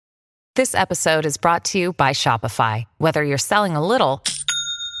This episode is brought to you by Shopify. Whether you're selling a little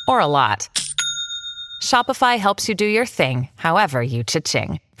or a lot, Shopify helps you do your thing, however you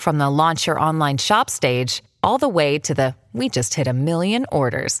cha-ching. From the launch your online shop stage, all the way to the we just hit 1 million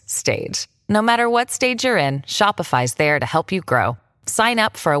orders stage. No matter what stage you're in, Shopify's there to help you grow. Sign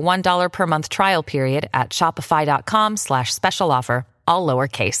up for a $1 per month trial period at shopify.com/special offer, all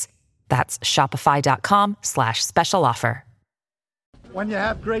lowercase. That's shopify.com/special offer. When you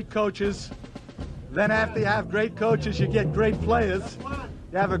have great coaches, then after you have great coaches, you get great players.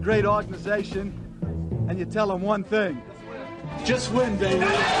 You have a great organization, and you tell them one thing: just win, baby.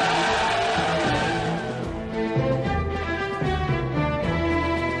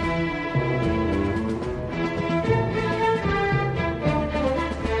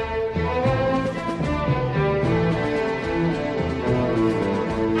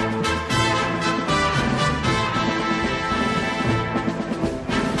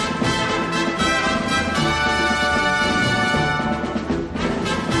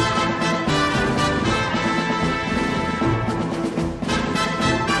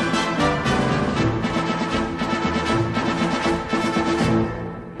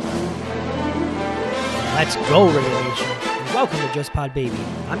 Let's go, Radio Nation. Welcome to Just Pod Baby.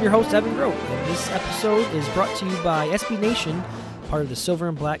 I'm your host, Evan Grote, and this episode is brought to you by SB Nation, part of the Silver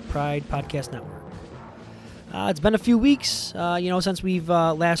and Black Pride Podcast Network. It's been a few weeks, since we've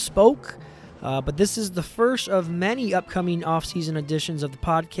last spoke, but this is the first of many upcoming off-season editions of the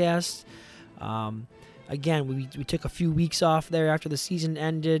podcast. Again, we took a few weeks off there after the season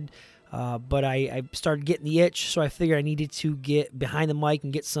ended, but I started getting the itch, so I figured I needed to get behind the mic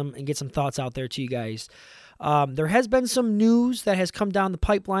and get some thoughts out there to you guys. There has been some news that has come down the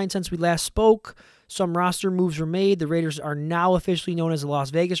pipeline since we last spoke. Some roster moves were made. The Raiders are now officially known as the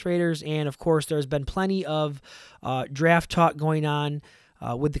Las Vegas Raiders, and of course, there's been plenty of draft talk going on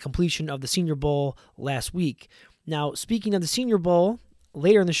with the completion of the Senior Bowl last week. Now, speaking of the Senior Bowl,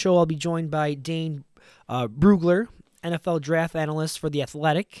 later in the show, I'll be joined by Dane Brugler, NFL draft analyst for The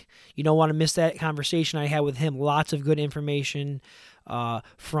Athletic. You don't want to miss that conversation I had with him. Lots of good information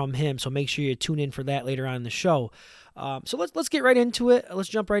from him, so make sure you tune in for that later on in the show. So let's get right into it. Let's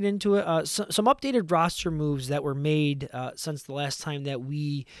jump right into it. Some updated roster moves that were made since the last time that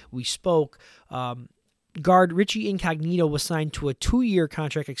we spoke. Guard Richie Incognito was signed to a 2-year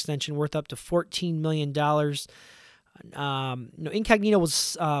contract extension worth up to $14 million. Incognito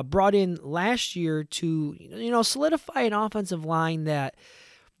was brought in last year to solidify an offensive line that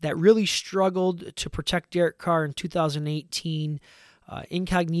really struggled to protect Derek Carr in 2018.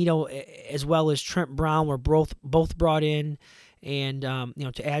 Incognito as well as Trent Brown were both brought in, and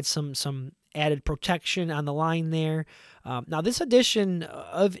to add some added protection on the line there. Now this addition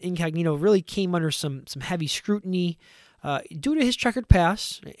of Incognito really came under some heavy scrutiny due to his checkered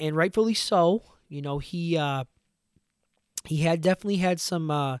past, and rightfully so. He had definitely had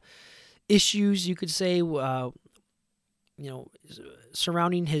some issues, you could say,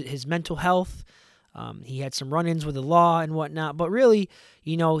 surrounding his mental health. He had some run-ins with the law and whatnot, but really,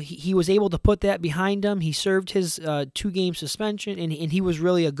 he was able to put that behind him. He served his 2-game suspension, and he was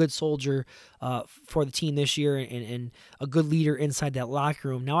really a good soldier for the team this year, and a good leader inside that locker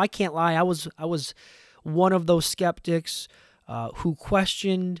room. Now, I can't lie, I was one of those skeptics who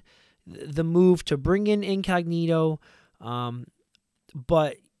questioned the move to bring in Incognito.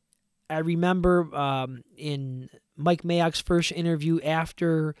 But I remember in Mike Mayock's first interview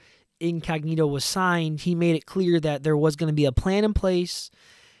after Incognito was signed, he made it clear that there was going to be a plan in place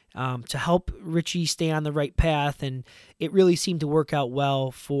to help Richie stay on the right path, and it really seemed to work out well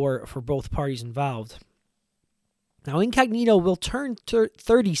for both parties involved. Now, Incognito will turn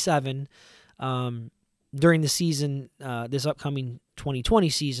 37 during the season, this upcoming 2020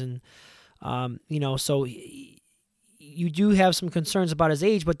 season. So you do have some concerns about his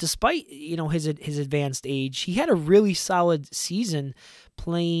age, but despite his advanced age, he had a really solid season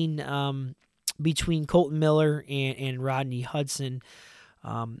playing between Colton Miller and Rodney Hudson.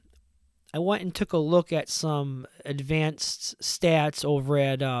 I went and took a look at some advanced stats over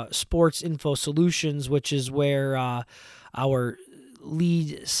at Sports Info Solutions, which is where our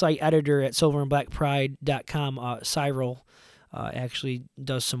lead site editor at silverandblackpride.com, Cyril, actually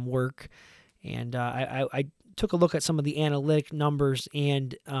does some work. And I took a look at some of the analytic numbers,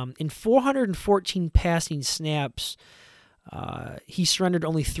 and in 414 passing snaps, he surrendered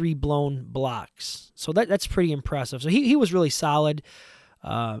only 3 blown blocks. So that's pretty impressive. So he was really solid.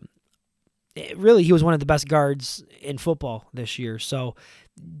 Really, he was one of the best guards in football this year. So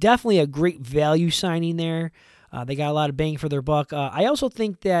definitely a great value signing there. They got a lot of bang for their buck. I also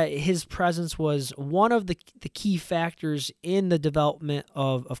think that his presence was one of the key factors in the development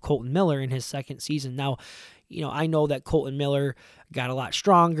of Colton Miller in his second season. Now, I know that Colton Miller got a lot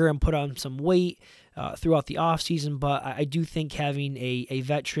stronger and put on some weight throughout the offseason, but I do think having a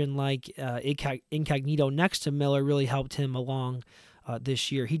veteran like Incognito next to Miller really helped him along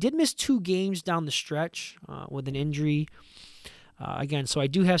this year. He did miss 2 games down the stretch with an injury. Again, so I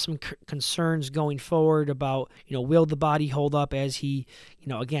do have some concerns going forward about, will the body hold up as he,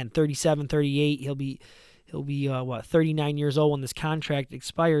 again, 37, 38, he'll be 39 years old when this contract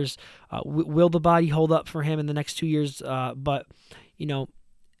expires. Will the body hold up for him in the next 2 years? But,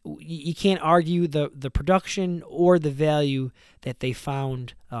 you can't argue the production or the value that they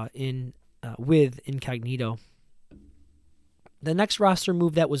found with Incognito. The next roster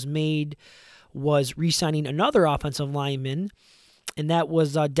move that was made was re-signing another offensive lineman, and that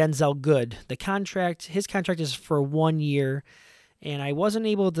was Denzel Good. His contract is for 1 year, and I wasn't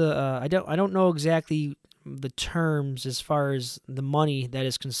able to. I don't know exactly the terms as far as the money that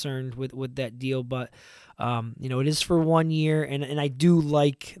is concerned with that deal, but it is for 1 year, and I do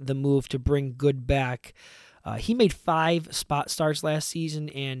like the move to bring Good back. He made 5 spot starts last season,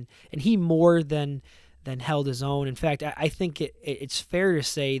 and he more than held his own. In fact, I think it's fair to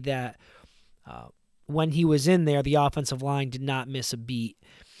say that when he was in there, the offensive line did not miss a beat.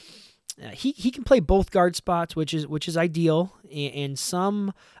 He can play both guard spots, which is ideal, and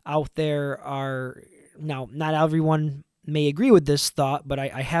some out there are now. Not everyone may agree with this thought, but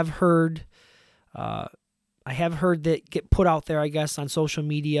I have heard that get put out there, I guess, on social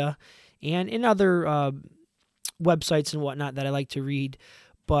media and in other websites and whatnot that I like to read.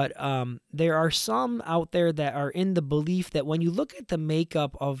 But there are some out there that are in the belief that when you look at the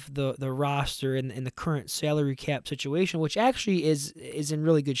makeup of the roster and the current salary cap situation, which actually is in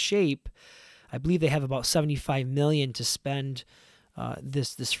really good shape, I believe they have about $75 million to spend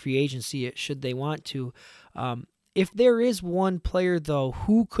this free agency should they want to. If there is one player, though,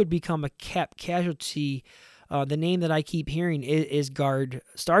 who could become a cap casualty, the name that I keep hearing is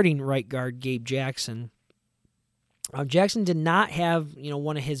starting right guard Gabe Jackson. Jackson did not have,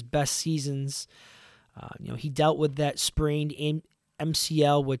 one of his best seasons. He dealt with that sprained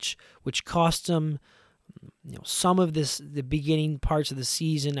MCL, which cost him, some of the beginning parts of the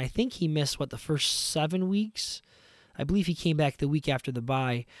season. I think he missed the first 7 weeks. I believe he came back the week after the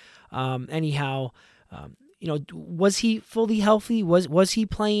bye. Was he fully healthy? Was he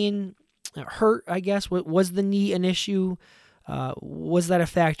playing hurt? I guess was the knee an issue? Was that a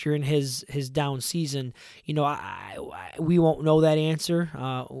factor in his down season? We won't know that answer,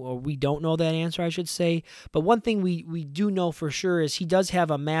 or we don't know that answer, I should say. But one thing we do know for sure is he does have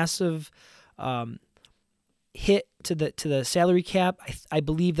a massive hit to the salary cap. I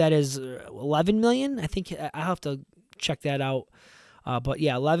believe that is $11 million. I think I'll have to check that out. But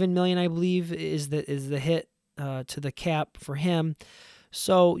yeah, $11 million I believe is the hit to the cap for him.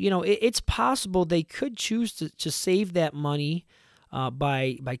 So, it's possible they could choose to save that money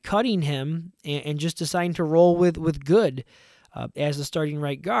by cutting him and just deciding to roll with Good as the starting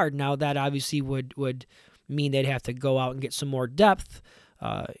right guard. Now, that obviously would mean they'd have to go out and get some more depth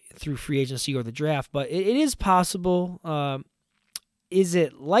through free agency or the draft. But it is possible. Is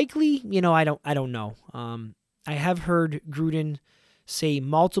it likely? I don't know. I have heard Gruden say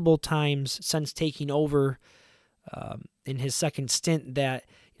multiple times since taking over in his second stint that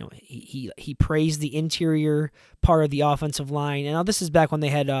he praised the interior part of the offensive line. And now this is back when they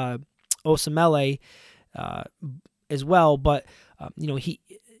had Osemele as well, but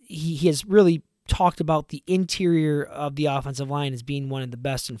he has really talked about the interior of the offensive line as being one of the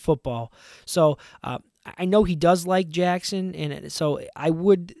best in football. So I know he does like Jackson, and so I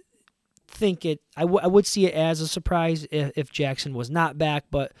would think I would see it as a surprise if Jackson was not back,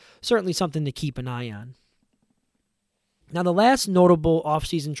 but certainly something to keep an eye on. Now, the last notable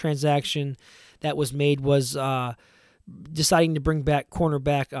offseason transaction that was made was deciding to bring back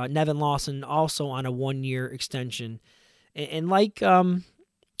cornerback Nevin Lawson, also on a 1-year extension. And like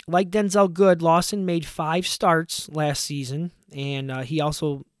Denzel Good, Lawson made 5 starts last season, and he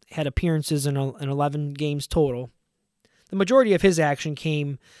also had appearances in 11 games total. The majority of his action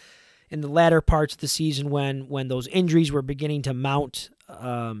came in the latter parts of the season when those injuries were beginning to mount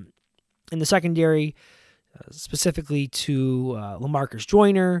in the secondary, specifically to LaMarcus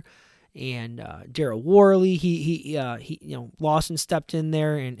Joyner and Daryl Worley. He Lawson stepped in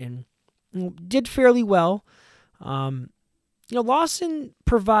there and did fairly well. Lawson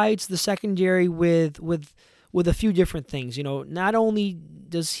provides the secondary with a few different things. Not only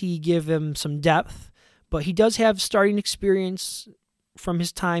does he give him some depth, but he does have starting experience from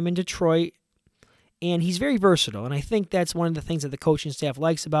his time in Detroit, And he's very versatile, and I think that's one of the things that the coaching staff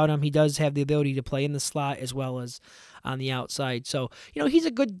likes about him. He does have the ability to play in the slot as well as on the outside. So, he's a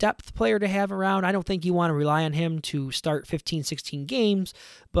good depth player to have around. I don't think you want to rely on him to start 15, 16 games,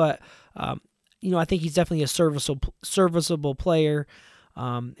 but, I think he's definitely a serviceable player,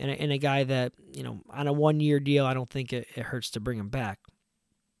 and a guy that, on a one-year deal, I don't think it hurts to bring him back.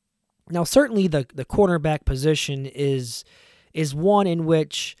 Now, certainly the cornerback position is one in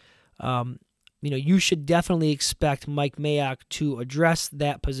which, you should definitely expect Mike Mayock to address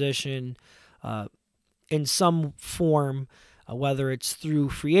that position in some form, whether it's through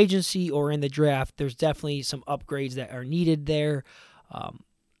free agency or in the draft. There's definitely some upgrades that are needed there.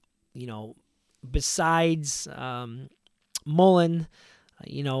 Besides Mullen,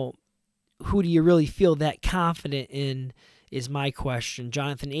 who do you really feel that confident in is my question.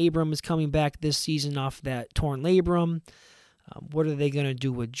 Jonathan Abram is coming back this season off that torn labrum. What are they going to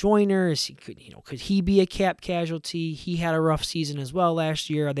do with Joyner? Could he be a cap casualty? He had a rough season as well last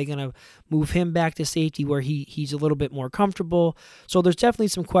year. Are they going to move him back to safety where he's a little bit more comfortable? So there's definitely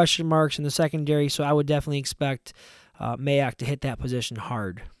some question marks in the secondary, so I would definitely expect Mayock to hit that position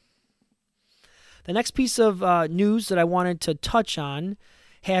hard. The next piece of news that I wanted to touch on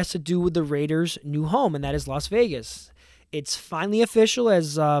has to do with the Raiders' new home, and that is Las Vegas. It's finally official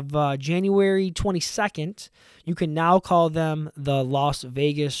as of January 22nd. You can now call them the Las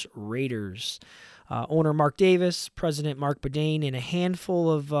Vegas Raiders. Owner Mark Davis, President Mark Bedane, and a handful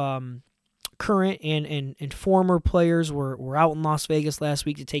of current and former players were out in Las Vegas last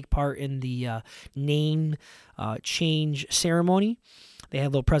week to take part in the name change ceremony. They had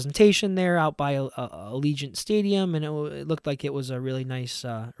a little presentation there out by Allegiant Stadium, and it looked like it was a really nice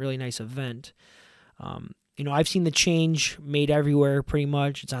event. I've seen the change made everywhere pretty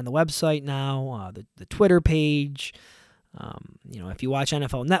much. It's on the website now, the Twitter page. If you watch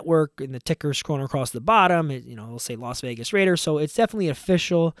NFL Network and the ticker scrolling across the bottom, it'll say Las Vegas Raiders. So it's definitely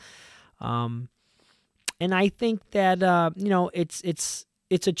official. And I think that,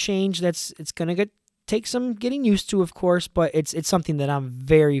 it's a change it's going to take some getting used to, of course, but it's something that I'm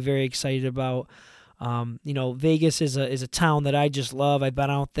very, very excited about. Vegas is a town that I just love. I've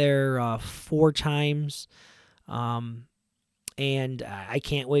been out there 4 times, and I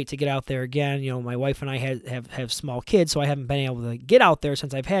can't wait to get out there again. My wife and I have small kids, so I haven't been able to get out there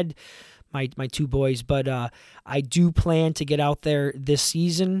since I've had my 2 boys. But I do plan to get out there this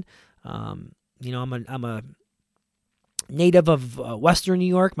season. I'm a native of Western New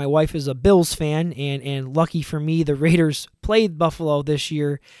York. My wife is a Bills fan, and lucky for me, the Raiders played Buffalo this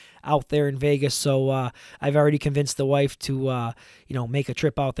year out there in Vegas. So I've already convinced the wife to make a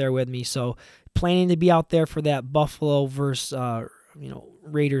trip out there with me. So planning to be out there for that Buffalo versus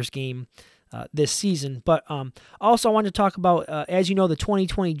Raiders game this season. But also I wanted to talk about, as you know, the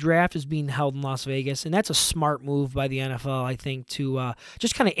 2020 draft is being held in Las Vegas, and that's a smart move by the NFL, I think, to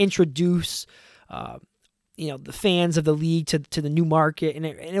just kind of introduce the fans of the league to the new market, and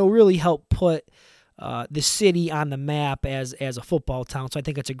it'll really help put the city on the map as a football town. So I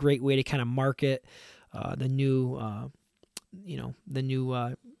think it's a great way to kind of market the new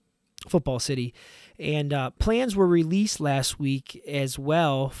football city. And plans were released last week as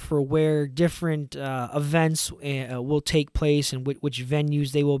well for where different events will take place and which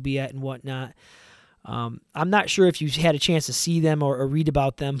venues they will be at and whatnot. I'm not sure if you had a chance to see them or read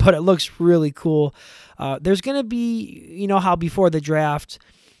about them, but it looks really cool. There's going to be, how before the draft,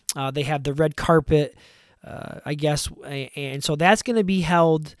 they have the red carpet, I guess, and so that's going to be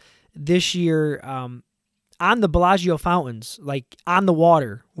held this year on the Bellagio fountains, like on the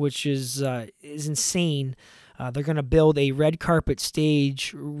water, which is insane. They're going to build a red carpet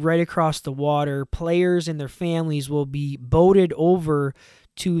stage right across the water. Players and their families will be boated over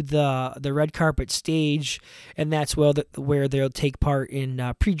to the red carpet stage, and that's where they'll take part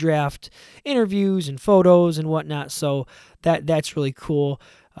in pre-draft interviews and photos and whatnot. So that's really cool.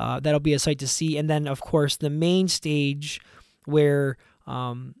 That'll be a sight to see. And then, of course, the main stage where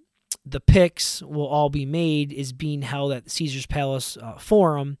the picks will all be made is being held at the Caesars Palace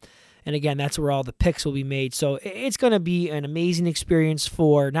Forum. And again, that's where all the picks will be made. So it's going to be an amazing experience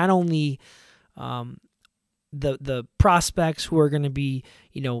for not only the prospects who are going to be,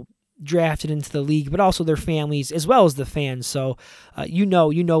 drafted into the league, but also their families as well as the fans. So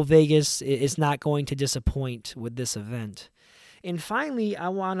Vegas is not going to disappoint with this event. And finally,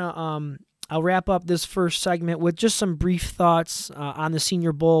 I'll wrap up this first segment with just some brief thoughts on the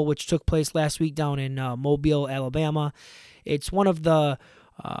Senior Bowl, which took place last week down in Mobile, Alabama. It's one of the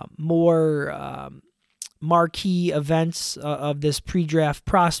more marquee events of this pre-draft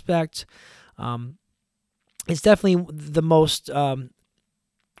prospect. It's definitely the most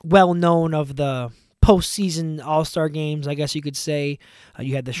well-known of the postseason All-Star games, I guess you could say.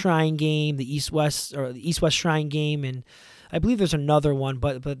 You had the Shrine Game, the East-West Shrine Game, and I believe there's another one,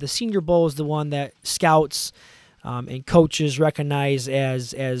 but the Senior Bowl is the one that scouts and coaches recognize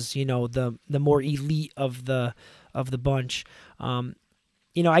as the more elite of the bunch.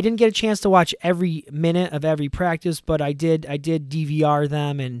 I didn't get a chance to watch every minute of every practice, but I did DVR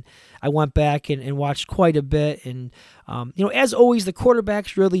them, and I went back and watched quite a bit. And, as always, the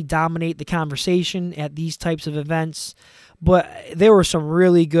quarterbacks really dominate the conversation at these types of events. But there were some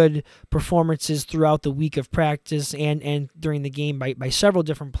really good performances throughout the week of practice and during the game by several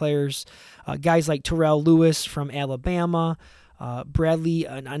different players. Guys like Terrell Lewis from Alabama, Bradley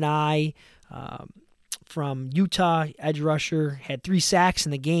Anae, from Utah, edge rusher, had 3 sacks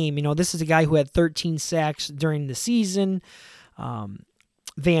in the game. This is a guy who had 13 sacks during the season.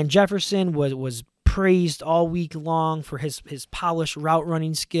 Van Jefferson was praised all week long for his polished route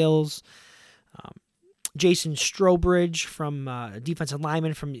running skills. Jason Strobridge from defensive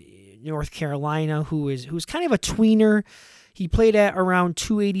lineman from North Carolina, who's kind of a tweener. He played at around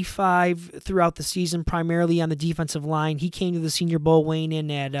 285 throughout the season, primarily on the defensive line. He came to the Senior Bowl weighing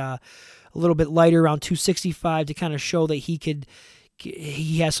in at a little bit lighter, around 265, to kind of show that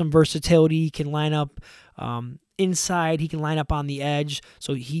he has some versatility. He can line up inside. He can line up on the edge.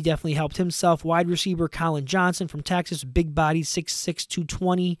 So he definitely helped himself. Wide receiver Colin Johnson from Texas, big body, 6'6",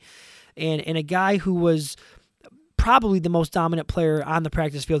 220. And a guy who was probably the most dominant player on the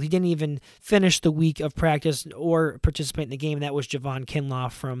practice field. He didn't even finish the week of practice or participate in the game. That was Javon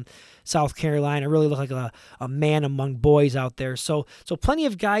Kinlaw from South Carolina. Really looked like a man among boys out there. So plenty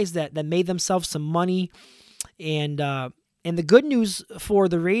of guys that made themselves some money. And the good news for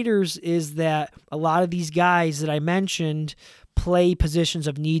the Raiders is that a lot of these guys that I mentioned play positions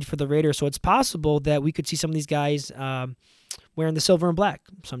of need for the Raiders. So it's possible that we could see some of these guys wearing the silver and black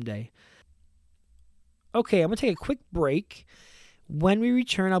someday. Okay, I'm going to take a quick break. When we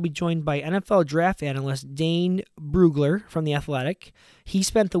return, I'll be joined by NFL draft analyst Dane Brugler from The Athletic. He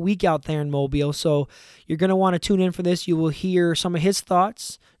spent the week out there in Mobile, so you're going to want to tune in for this. You will hear some of his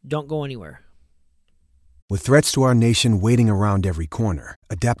thoughts. Don't go anywhere. With threats to our nation waiting around every corner,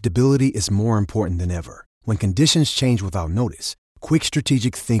 adaptability is more important than ever. When conditions change without notice, quick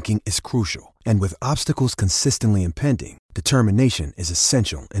strategic thinking is crucial. And with obstacles consistently impending, determination is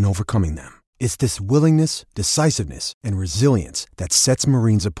essential in overcoming them. It's this willingness, decisiveness, and resilience that sets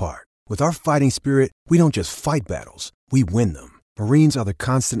Marines apart. With our fighting spirit, we don't just fight battles, we win them. Marines are the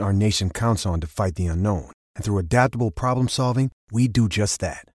constant our nation counts on to fight the unknown. And through adaptable problem solving, we do just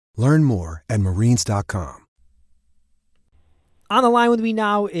that. Learn more at marines.com. On the line with me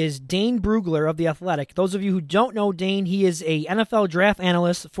now is Dane Brugler of The Athletic. Those of you who don't know Dane, he is a NFL draft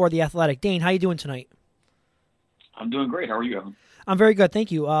analyst for The Athletic. Dane, how you doing tonight? I'm doing great. How are you, Evan? I'm very good,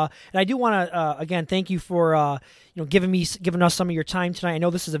 thank you. And I do want to again thank you for giving us some of your time tonight. I know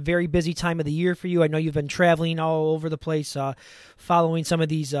this is a very busy time of the year for you. I know you've been traveling all over the place, following some of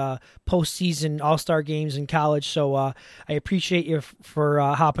these postseason All-Star games in college. So I appreciate you for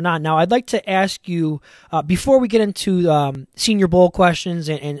hopping on. Now, I'd like to ask you before we get into Senior Bowl questions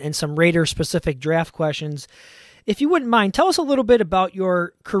and some Raider-specific draft questions. If you wouldn't mind, tell us a little bit about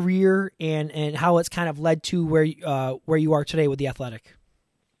your career and how it's kind of led to where you are today with The Athletic.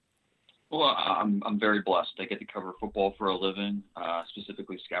 Well, I'm very blessed. I get to cover football for a living,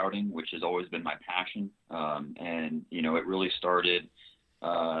 specifically scouting, which has always been my passion. And it really started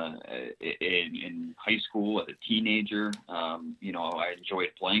in high school as a teenager. I enjoyed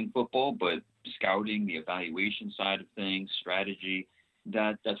playing football, but scouting, the evaluation side of things, strategy,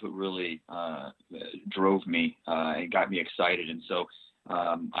 that's what really drove me and got me excited. And so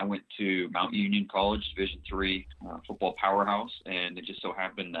I went to Mount Union College, Division III football powerhouse, and it just so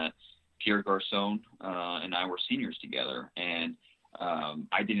happened that Pierre Garcon and I were seniors together. And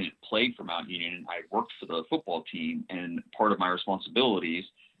I didn't play for Mount Union. I worked for the football team, and part of my responsibilities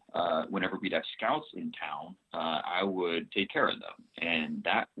whenever we'd have scouts in town, I would take care of them. And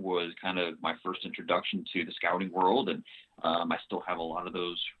that was kind of my first introduction to the scouting world. And I still have a lot of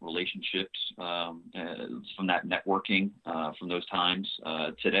those relationships from that networking from those times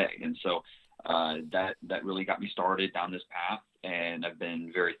today. And so that really got me started down this path. And I've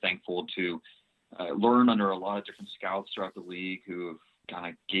been very thankful to learn under a lot of different scouts throughout the league who have kind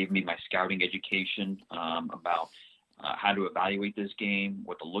of gave me my scouting education about how to evaluate this game,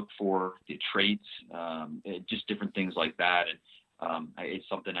 what to look for, the traits, just different things like that. And it's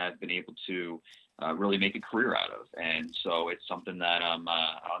something I've been able to really make a career out of. And so it's something that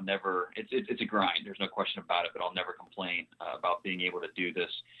I'll never, it's a grind. There's no question about it, but I'll never complain about being able to do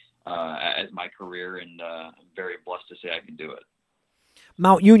this as my career. And I'm very blessed to say I can do it.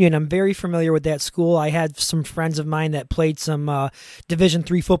 Mount Union. I'm very familiar with that school. I had some friends of mine that played some Division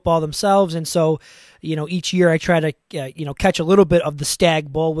III football themselves, and so each year I try to catch a little bit of the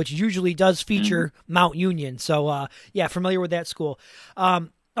Stag Bowl, which usually does feature Mount Union. So familiar with that school.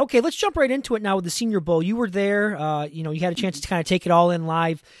 Okay, let's jump right into it now with the Senior Bowl. You were there. You had a chance to kind of take it all in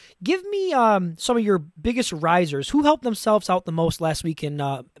live. Give me some of your biggest risers. Who helped themselves out the most last week in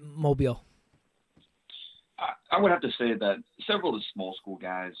Mobile? I would have to say that several of the small school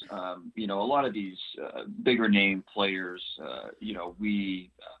guys, a lot of these bigger name players,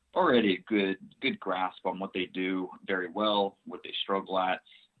 we already a good grasp on what they do very well, what they struggle at.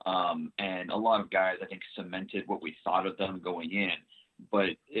 And a lot of guys, I think, cemented what we thought of them going in. But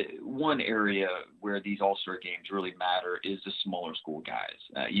one area where these all-star games really matter is the smaller school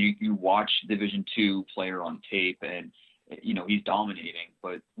guys. You watch Division II player on tape and, he's dominating,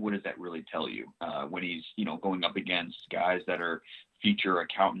 but what does that really tell you when he's, going up against guys that are future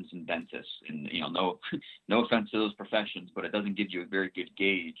accountants and dentists? And, no offense to those professions, but it doesn't give you a very good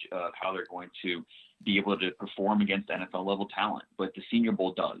gauge of how they're going to be able to perform against NFL level talent. But the Senior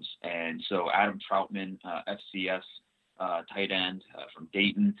Bowl does. And so Adam Troutman, FCS, tight end from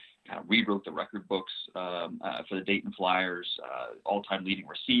Dayton, kind of rewrote the record books for the Dayton Flyers, all-time leading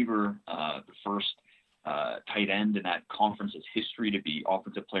receiver, the first tight end in that conference's history to be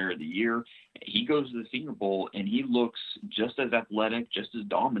Offensive Player of the Year. He goes to the Senior Bowl, and he looks just as athletic, just as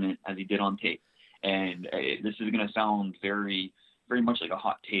dominant as he did on tape. And this is going to sound very, very much like a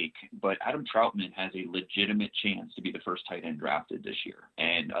hot take, but Adam Troutman has a legitimate chance to be the first tight end drafted this year.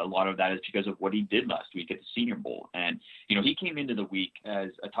 And a lot of that is because of what he did last week at the Senior Bowl. And, he came into the week as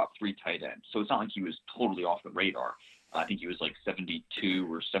a top 3 tight end. So it's not like he was totally off the radar. I think he was like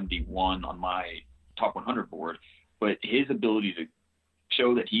 72 or 71 on my top 100 board, but his ability to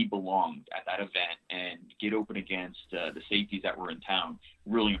show that he belonged at that event and get open against the safeties that were in town,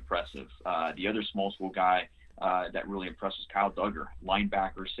 really impressive. The other small school guy that really impresses Kyle Duggar,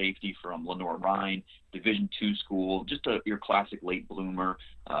 linebacker, safety from Lenore-Rhine, Division II school, just your classic late bloomer.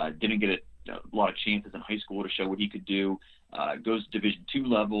 Didn't get a lot of chances in high school to show what he could do. Goes to Division II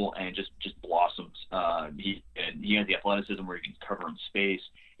level and just blossoms. He has the athleticism where he can cover in space.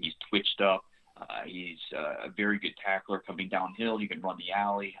 He's twitched up. He's a very good tackler coming downhill. He can run the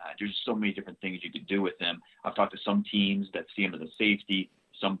alley. There's so many different things you could do with him. I've talked to some teams that see him as a safety.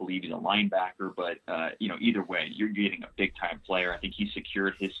 Some believe he's a linebacker, but either way, you're getting a big-time player. I think he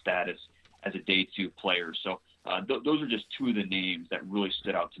secured his status as a Day 2 player. So those are just two of the names that really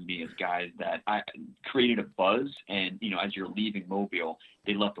stood out to me as guys that I created a buzz. And as you're leaving Mobile,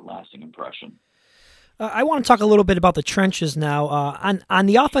 they left a lasting impression. I want to talk a little bit about the trenches now. On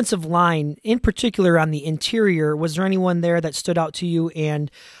the offensive line, in particular on the interior, was there anyone there that stood out to you?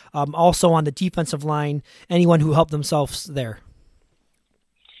 And also on the defensive line, anyone who helped themselves there?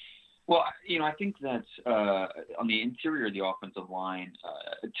 Well, I think that on the interior of the offensive line,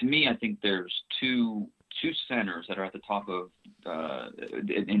 to me, I think there's two centers that are at the top of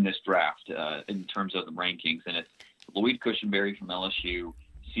in this draft in terms of the rankings, and it's Lloyd Cushenberry from LSU,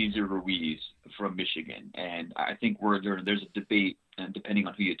 Cesar Ruiz from Michigan. And I think there's a debate, and depending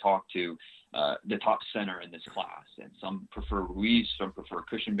on who you talk to, the top center in this class. And some prefer Ruiz, some prefer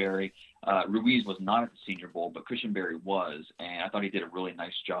Cushenberry. Ruiz was not at the Senior Bowl, but Cushenberry was, and I thought he did a really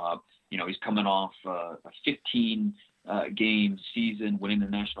nice job. He's coming off a 15 game season, winning the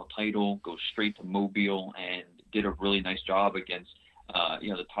national title, goes straight to Mobile, and did a really nice job against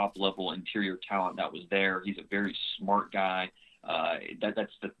the top level interior talent that was there. He's a very smart guy.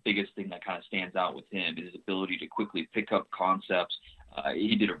 That's the biggest thing that kind of stands out with him, is his ability to quickly pick up concepts.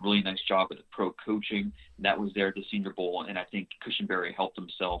 He did a really nice job with the pro coaching that was there at the Senior Bowl, and I think Cushenberry helped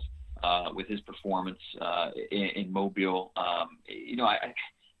himself with his performance in Mobile.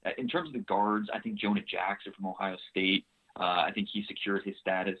 In terms of the guards, I think Jonah Jackson from Ohio State, I think he secured his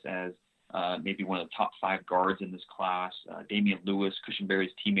status as maybe one of the top 5 guards in this class. Damian Lewis,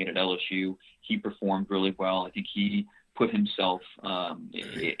 Cushenberry's teammate at LSU, he performed really well. I think he put himself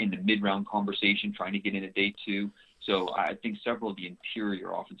in the mid-round conversation trying to get into Day 2. So I think several of the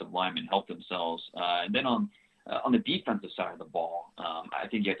interior offensive linemen helped themselves. And then on the defensive side of the ball, I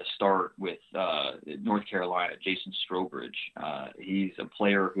think you have to start with North Carolina, Jason Strowbridge. He's a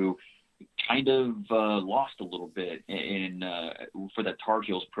player who kind of lost a little bit for that Tar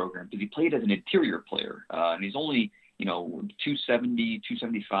Heels program because he played as an interior player. And he's only, 270,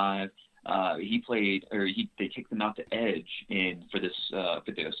 275. They kicked him out to edge for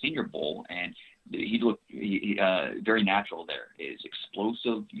the Senior Bowl, and he looked very natural there. He's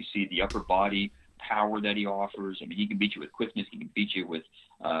explosive. You see the upper body power that he offers. I mean, he can beat you with quickness. He can beat you with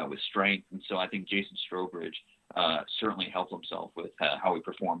strength. And so I think Jason Strowbridge certainly helped himself with how he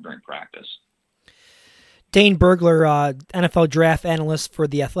performed during practice. Dane Bergler, NFL draft analyst for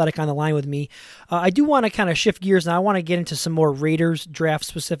The Athletic, on the line with me. I do want to kind of shift gears, and I want to get into some more Raiders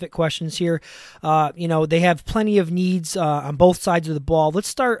draft-specific questions here. They have plenty of needs on both sides of the ball. Let's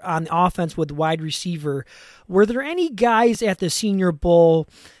start on the offense with wide receiver. Were there any guys at the Senior Bowl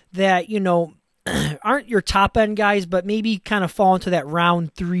that, aren't your top-end guys, but maybe kind of fall into that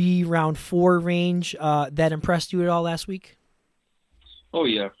round 3, round 4 range that impressed you at all last week? Oh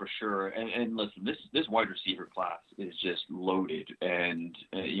yeah, for sure. And listen, this wide receiver class is just loaded, and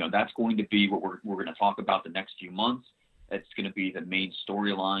that's going to be what we're going to talk about the next few months. It's going to be the main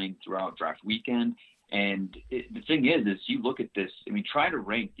storyline throughout draft weekend. And the thing is you look at this. I mean, try to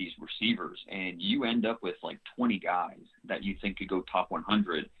rank these receivers, and you end up with like 20 guys that you think could go top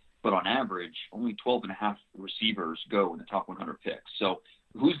 100, but on average, only 12.5 receivers go in the top 100 picks. So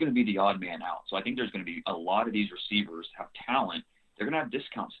who's going to be the odd man out? So I think there's going to be a lot of these receivers have talent. They're going to have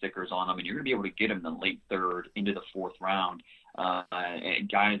discount stickers on them, and you're going to be able to get them in the late 3rd into the 4th round.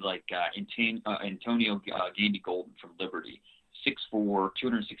 Guys like Antonio Gandy Golden from Liberty, 6'4",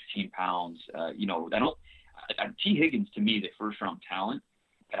 216 pounds. T. Higgins, to me, the first-round talent,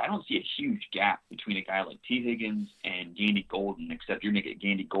 but I don't see a huge gap between a guy like T. Higgins and Gandy Golden, except you're going to get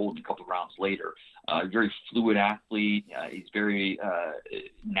Gandy Golden a couple rounds later. Very fluid athlete. He's very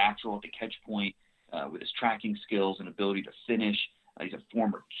natural at the catch point with his tracking skills and ability to finish. He's a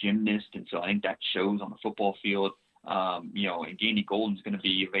former gymnast, and so I think that shows on the football field. And Gandy Golden's going to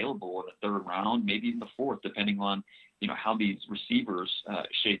be available in the 3rd round, maybe even the 4th, depending on, how these receivers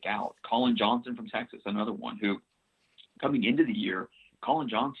shake out. Colin Johnson from Texas, another one who, coming into the year, Colin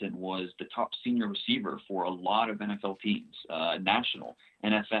Johnson was the top senior receiver for a lot of NFL teams. National,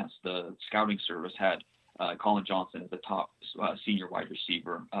 NFS, the scouting service had Colin Johnson as the top senior wide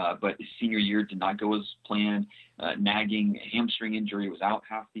receiver. But his senior year did not go as planned. Nagging hamstring injury, was out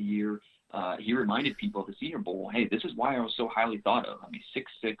half the year. He reminded people at the Senior Bowl, hey, this is why I was so highly thought of. I mean,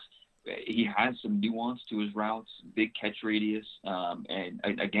 6'6", he has some nuance to his routes, big catch radius. And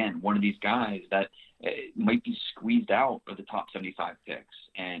again, one of these guys that might be squeezed out of the top 75 picks.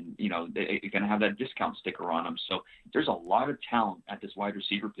 And, they're going to have that discount sticker on them. So there's a lot of talent at this wide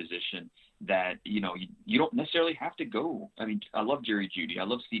receiver position that, you don't necessarily have to go. I mean, I love Jerry Jeudy. I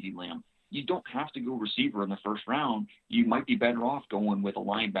love CeeDee Lamb. You don't have to go receiver in the 1st round. You might be better off going with a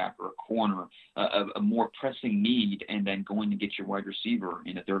linebacker, a corner, a more pressing need, and then going to get your wide receiver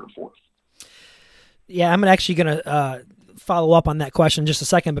in the 3rd or 4th. Yeah, I'm actually going to follow up on that question in just a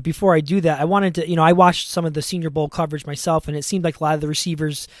second. But before I do that, I wanted to, I watched some of the Senior Bowl coverage myself, and it seemed like a lot of the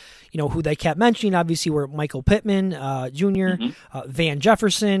receivers, who they kept mentioning, obviously, were Michael Pittman Jr., Van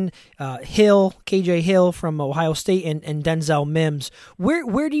Jefferson, Hill, KJ Hill from Ohio State, and Denzel Mims.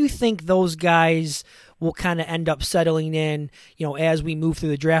 Where do you think those guys will kind of end up settling in, as we move through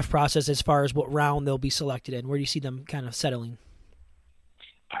the draft process, as far as what round they'll be selected in? Where do you see them kind of settling?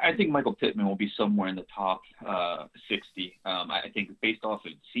 I think Michael Pittman will be somewhere in the top 60. I think based off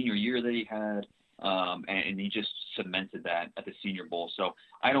of the senior year that he had, and he just cemented that at the Senior Bowl. So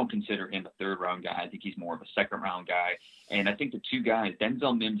I don't consider him a 3rd round guy. I think he's more of a 2nd round guy. And I think the two guys,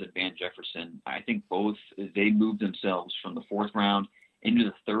 Denzel Mims and Van Jefferson, I think both, they moved themselves from the 4th round into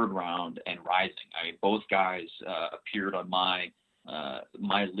the 3rd round and rising. I mean, both guys appeared on my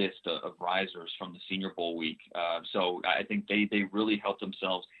list of risers from the Senior Bowl week. So I think they really helped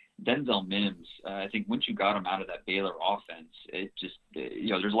themselves. Denzel Mims, I think once you got him out of that Baylor offense, it just,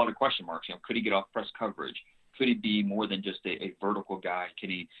 there's a lot of question marks. Could he get off press coverage? Could he be more than just a vertical guy?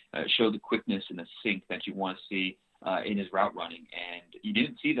 Can he show the quickness and the sink that you want to see in his route running? And you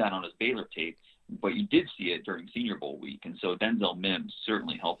didn't see that on his Baylor tape, but you did see it during Senior Bowl week. And so Denzel Mims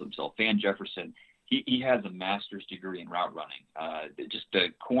certainly helped himself. Van Jefferson, he has a master's degree in route running. Just the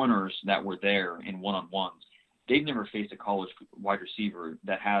corners that were there in one-on-ones, they've never faced a college wide receiver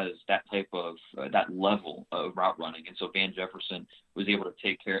that has that type of that level of route running. And so Van Jefferson was able to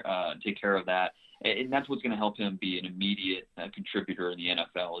take care of that. And that's what's going to help him be an immediate contributor in the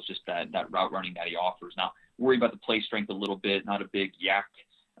NFL, is just that route running that he offers. Now, worry about the play strength a little bit, not a big yak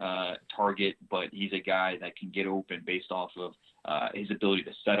target, but he's a guy that can get open based off of his ability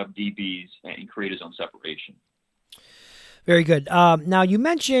to set up DBs and create his own separation. Very good. Now you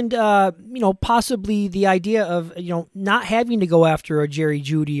mentioned, possibly the idea of, not having to go after a Jerry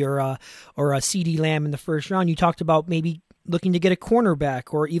Jeudy or a CeeDee Lamb in the 1st round. You talked about maybe looking to get a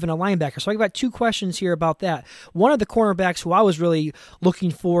cornerback or even a linebacker. So I've got 2 questions here about that. One of the cornerbacks who I was really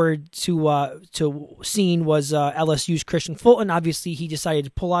looking forward to seeing was LSU's Christian Fulton. Obviously, he decided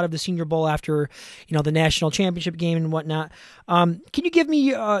to pull out of the Senior Bowl after, the national championship game and whatnot. Can you give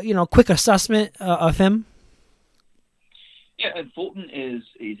me, a quick assessment of him? Yeah, and Fulton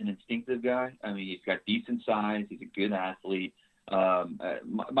he's an instinctive guy. I mean, he's got decent size. He's a good athlete.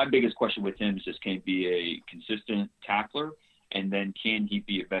 My biggest question with him is just, can he be a consistent tackler, and then can he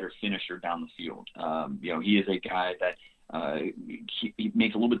be a better finisher down the field? He is a guy that he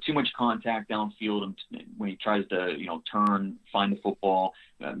makes a little bit too much contact downfield when he tries to, turn, find the football,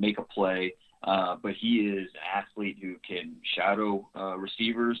 make a play. But he is an athlete who can shadow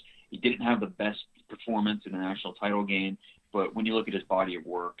receivers. He didn't have the best performance in the national title game, but when you look at his body of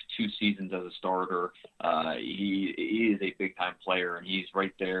work, 2 seasons as a starter, he is a big-time player, and he's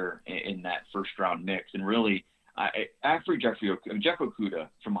right there in that first-round mix. And really, after Jeff Okudah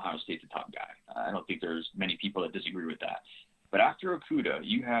from Ohio State's the top guy. I don't think there's many people that disagree with that. But after Okudah,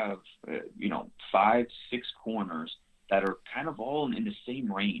 you have 5, 6 corners that are kind of all in the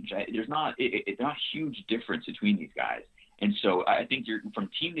same range. There's not a huge difference between these guys. And so I think you're from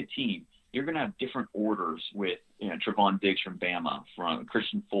team to team, you're going to have different orders with Trevon Diggs from Bama, from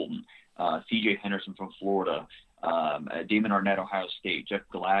Christian Fulton, C.J. Henderson from Florida, Damon Arnett, Ohio State, Jeff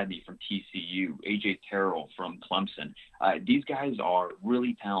Gladney from TCU, A.J. Terrell from Clemson. These guys are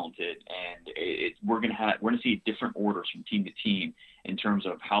really talented, and we're going to see different orders from team to team in terms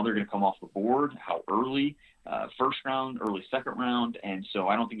of how they're going to come off the board, how early, first round, early second round, and so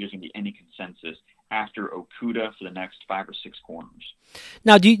I don't think there's going to be any consensus after Okudah for the next 5 or 6 corners.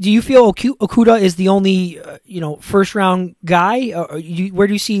 Now, do you feel Okudah is the only first round guy? Where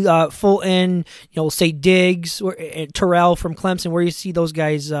do you see Fulton, say Diggs or Terrell from Clemson? Where do you see those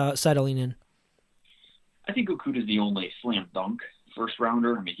guys settling in? I think Okudah is the only slam dunk first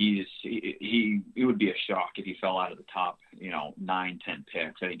rounder. I mean, he would be a shock if he fell out of the top 9, 10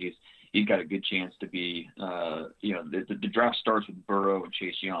 picks. I think he's got a good chance to be the draft starts with Burrow and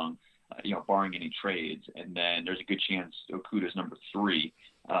Chase Young. Barring any trades, and then there's a good chance Okudah's number 3.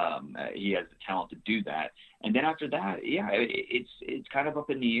 He has the talent to do that, and then after that, it's kind of up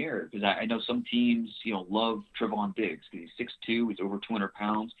in the air because I know some teams love Trevon Diggs because he's 6'2", he's over 200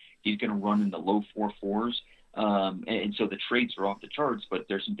 pounds, he's going to run in the low 4.4s, and so the traits are off the charts, but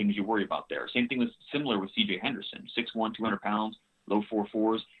there's some things you worry about there. Same thing was similar with C.J. Henderson, 6'1", 200 pounds, low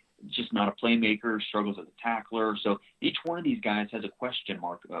 4.4s. Just not a playmaker, struggles as a tackler. So each one of these guys has a question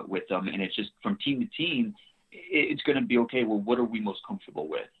mark with them, and it's just from team to team, it's going to be, okay, well, what are we most comfortable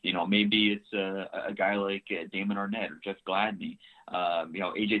with? Maybe it's a guy like Damon Arnett or Jeff Gladney.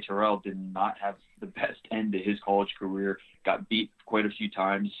 A.J. Terrell did not have the best end to his college career, got beat quite a few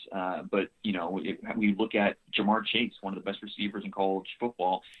times. But we look at Jamar Chase, one of the best receivers in college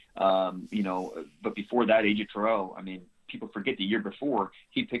football. But before that, A.J. Terrell, I mean, people forget the year before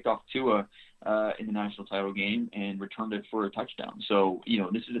he picked off Tua in the national title game and returned it for a touchdown. So,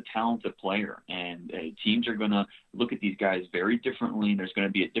 this is a talented player, and teams are going to look at these guys very differently, and there's going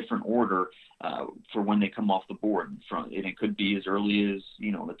to be a different order for when they come off the board. And it could be as early as,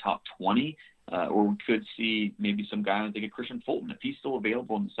 the top 20, or we could see maybe some guy like a Christian Fulton. If he's still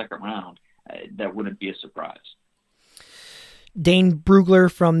available in the second round, that wouldn't be a surprise. Dane Brugler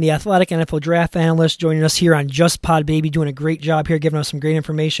from The Athletic, NFL Draft Analyst, joining us here on Just Pod Baby, doing a great job here, giving us some great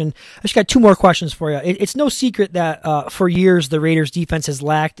information. I just got 2 more questions for you. It's no secret that for years the Raiders defense has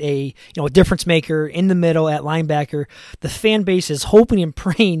lacked a difference maker in the middle at linebacker. The fan base is hoping and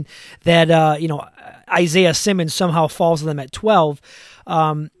praying that Isaiah Simmons somehow falls to them at 12.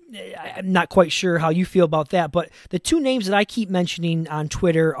 I'm not quite sure how you feel about that, but the 2 names that I keep mentioning on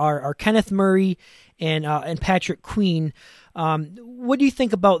Twitter are Kenneth Murray and Patrick Queen. What do you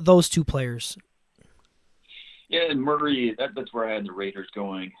think about those 2 players? Yeah, and Murray, that's where I had the Raiders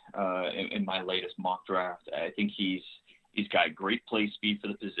going in my latest mock draft. I think he's got great play speed for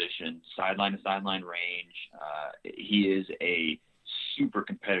the position, sideline to sideline range. He is a super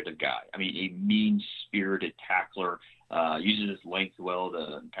competitive guy. I mean, a mean-spirited tackler, uses his length well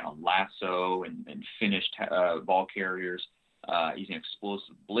to kind of lasso and finish ball carriers. He's an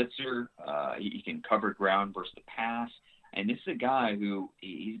explosive blitzer. He can cover ground versus the pass. And this is a guy who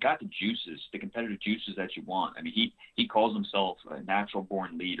he's got the juices, the competitive juices that you want. I mean, he calls himself a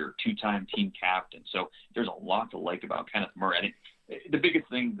natural-born leader, 2-time team captain. So there's a lot to like about Kenneth Murray. I think the biggest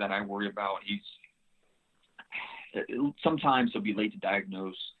thing that I worry about, sometimes he'll be late to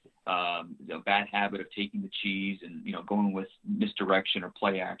diagnose, a bad habit of taking the cheese and, going with misdirection or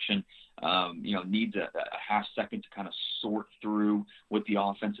play action. Needs a half second to kind of sort through what the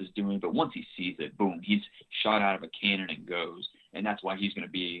offense is doing. But once he sees it, boom, he's shot out of a cannon and goes. And that's why he's going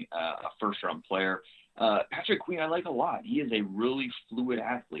to be a first-round player. Patrick Queen, I like a lot. He is a really fluid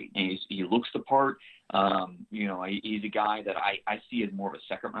athlete, and he looks the part. He's a guy that I see as more of a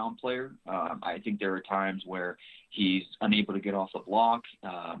second-round player. I think there are times where he's unable to get off the block.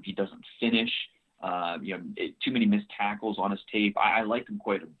 He doesn't finish. Too many missed tackles on his tape. I like him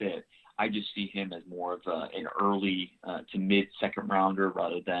quite a bit. I just see him as more of an early to mid second rounder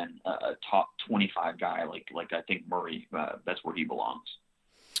rather than a top 25 guy like I think Murray. That's where he belongs.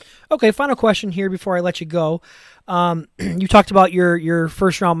 Okay, final question here before I let you go. You talked about your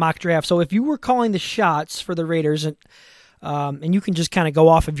first round mock draft. So if you were calling the shots for the Raiders, and you can just kind of go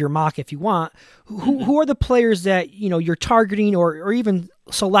off of your mock if you want, who are the players that you're targeting or even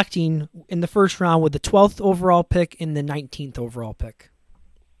selecting in the first round with the 12th overall pick and the 19th overall pick?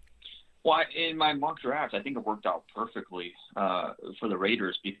 Well, in my mock draft, I think it worked out perfectly for the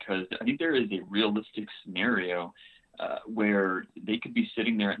Raiders because I think there is a realistic scenario where they could be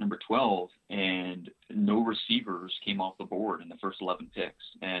sitting there at number 12 and no receivers came off the board in the first 11 picks.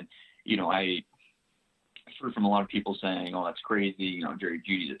 And, I heard from a lot of people saying, oh, that's crazy. Jerry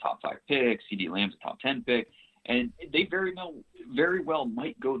Jeudy's a top 5 pick, CeeDee Lamb's a top 10 pick. And they very well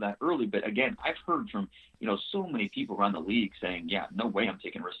might go that early. But again, I've heard from, so many people around the league saying, yeah, no way I'm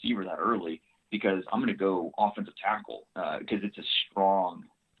taking a receiver that early because I'm going to go offensive tackle because it's a strong,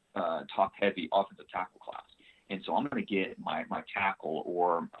 top-heavy offensive tackle class. And so I'm going to get my tackle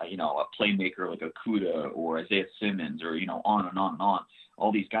or, a playmaker like Okudah or Isaiah Simmons or, on and on and on,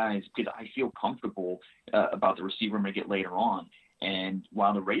 all these guys, because I feel comfortable about the receiver I'm going to get later on. And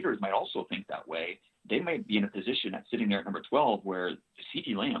while the Raiders might also think that way, they might be in a position at sitting there at number 12 where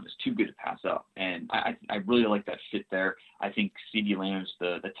CeeDee Lamb is too good to pass up. And I really like that fit there. I think CeeDee Lamb's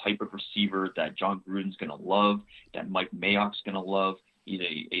the type of receiver that John Gruden's going to love, that Mike Mayock's going to love. He's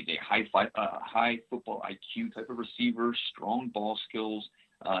a high football IQ type of receiver, strong ball skills.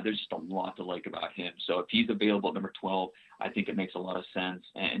 There's just a lot to like about him. So if he's available at number 12, I think it makes a lot of sense.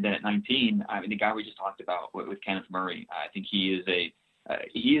 And then at 19, the guy we just talked about with Kenneth Murray, I think he is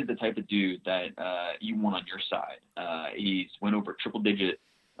the type of dude that you want on your side. He's went over triple-digit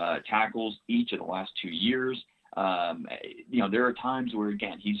tackles each of the last 2 years. There are times where,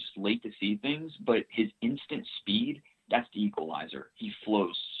 again, he's just late to see things, but his instant speed, that's the equalizer. He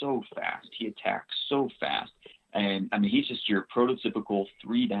flows so fast. He attacks so fast. And, he's just your prototypical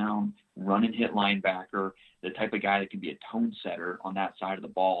 3-down run-and-hit linebacker, the type of guy that can be a tone setter on that side of the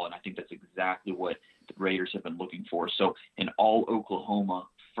ball. And I think that's exactly what the Raiders have been looking for. So in all Oklahoma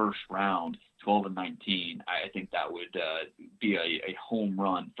first round, 12 and 19, I think that would be a home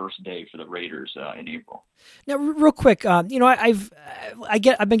run first day for the Raiders in April. Now, real quick, I've been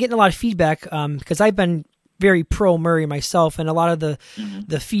getting a lot of feedback because I've been very pro Murray myself, and a lot of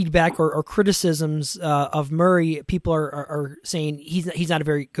the feedback or criticisms of Murray, people are saying he's not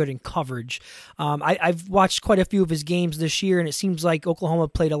very good in coverage. I've watched quite a few of his games this year, and it seems like Oklahoma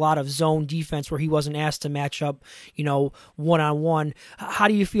played a lot of zone defense where he wasn't asked to match up, one-on-one. How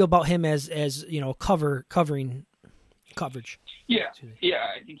do you feel about him as covering coverage? Yeah,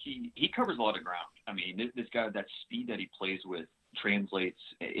 I think he covers a lot of ground. This guy, that speed that he plays with translates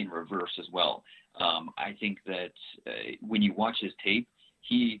in reverse as well. I think that when you watch his tape,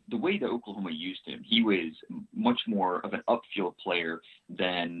 the way that Oklahoma used him, he was much more of an upfield player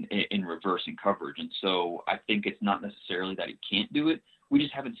than in reverse and coverage. And so I think it's not necessarily that he can't do it. We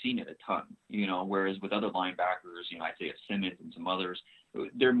just haven't seen it a ton, whereas with other linebackers, Isaiah Simmons and some others,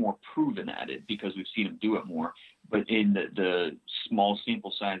 they're more proven at it because we've seen him do it more. But in the small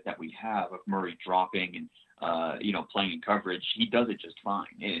sample size that we have of Murray dropping and playing in coverage, he does it just fine.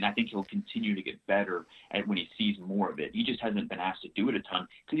 And I think he'll continue to get better at when he sees more of it. He just hasn't been asked to do it a ton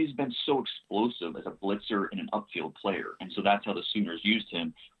because he's been so explosive as a blitzer and an upfield player. And so that's how the Sooners used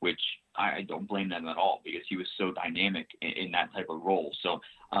him, which I don't blame them at all because he was so dynamic in that type of role. So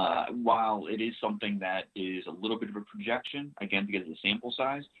while it is something that is a little bit of a projection, again, because of the sample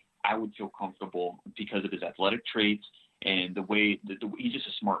size, I would feel comfortable because of his athletic traits and the way that he's just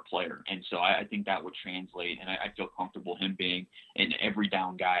a smart player. And so I think that would translate, and I feel comfortable him being an every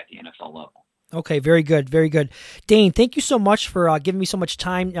down guy at the NFL level. Okay, very good, very good. Dane, thank you so much for giving me so much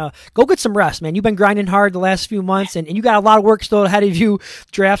time. Go get some rest, man. You've been grinding hard the last few months, and you got a lot of work still ahead of you.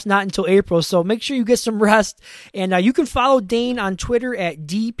 Draft's not until April, so make sure you get some rest. And you can follow Dane on Twitter at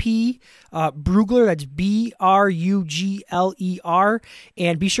DP Brugler. That's Brugler.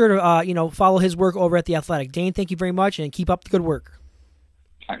 And be sure to follow his work over at The Athletic. Dane, thank you very much, and keep up the good work.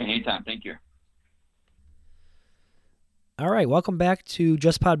 Anytime. Thank you. All right, welcome back to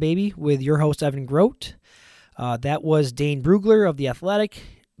Just Pod Baby with your host, Evan Grote. That was Dane Brugler of The Athletic.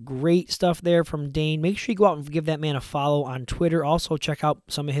 Great stuff there from Dane. Make sure you go out and give that man a follow on Twitter. Also, check out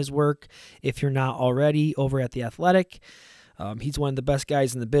some of his work, if you're not already, over at The Athletic. He's one of the best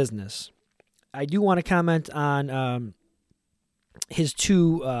guys in the business. I do want to comment on his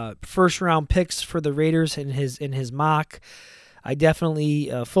two first-round picks for the Raiders in his mock. I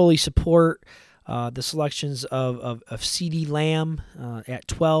definitely fully support the selections of CeeDee Lamb at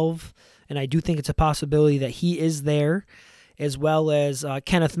 12, and I do think it's a possibility that he is there, as well as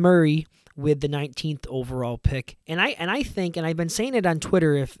Kenneth Murray with the 19th overall pick. And I think, and I've been saying it on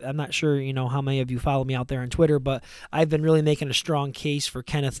Twitter, if I'm not sure, how many of you follow me out there on Twitter, but I've been really making a strong case for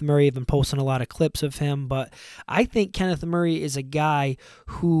Kenneth Murray. I've been posting a lot of clips of him, but I think Kenneth Murray is a guy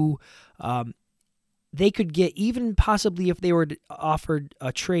who they could get, even possibly if they were offered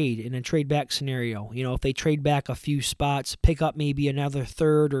a trade in a trade back scenario. If they trade back a few spots, pick up maybe another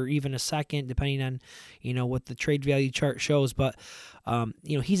third or even a second, depending on, what the trade value chart shows. But,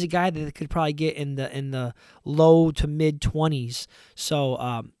 he's a guy that they could probably get in the low to mid 20s.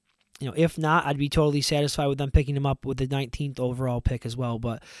 So, if not, I'd be totally satisfied with them picking him up with the 19th overall pick as well.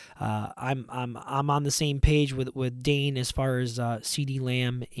 But I'm on the same page with Dane as far as CeeDee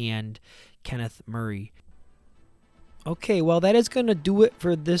Lamb and Kenneth Murray. Okay, well, that is going to do it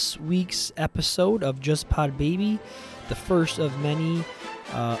for this week's episode of Just Pod Baby, the first of many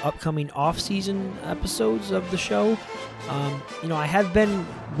upcoming off-season episodes of the show. I have been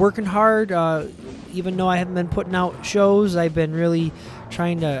working hard, even though I haven't been putting out shows. I've been really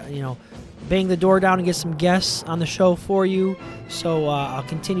trying to, bang the door down and get some guests on the show for you. So I'll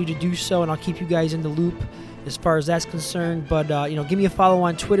continue to do so, and I'll keep you guys in the loop as far as that's concerned. But, give me a follow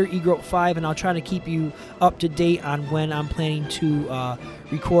on Twitter, eGroat5, and I'll try to keep you up to date on when I'm planning to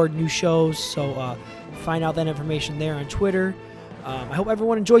record new shows. So find out that information there on Twitter. I hope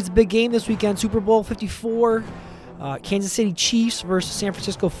everyone enjoys the big game this weekend, Super Bowl 54, Kansas City Chiefs versus San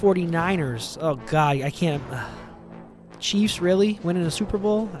Francisco 49ers. Oh, God, I can't. Chiefs, really? Winning a Super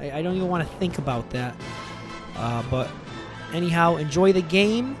Bowl? I don't even want to think about that. But anyhow, enjoy the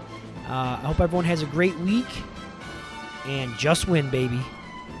game. I hope everyone has a great week. And just win, baby.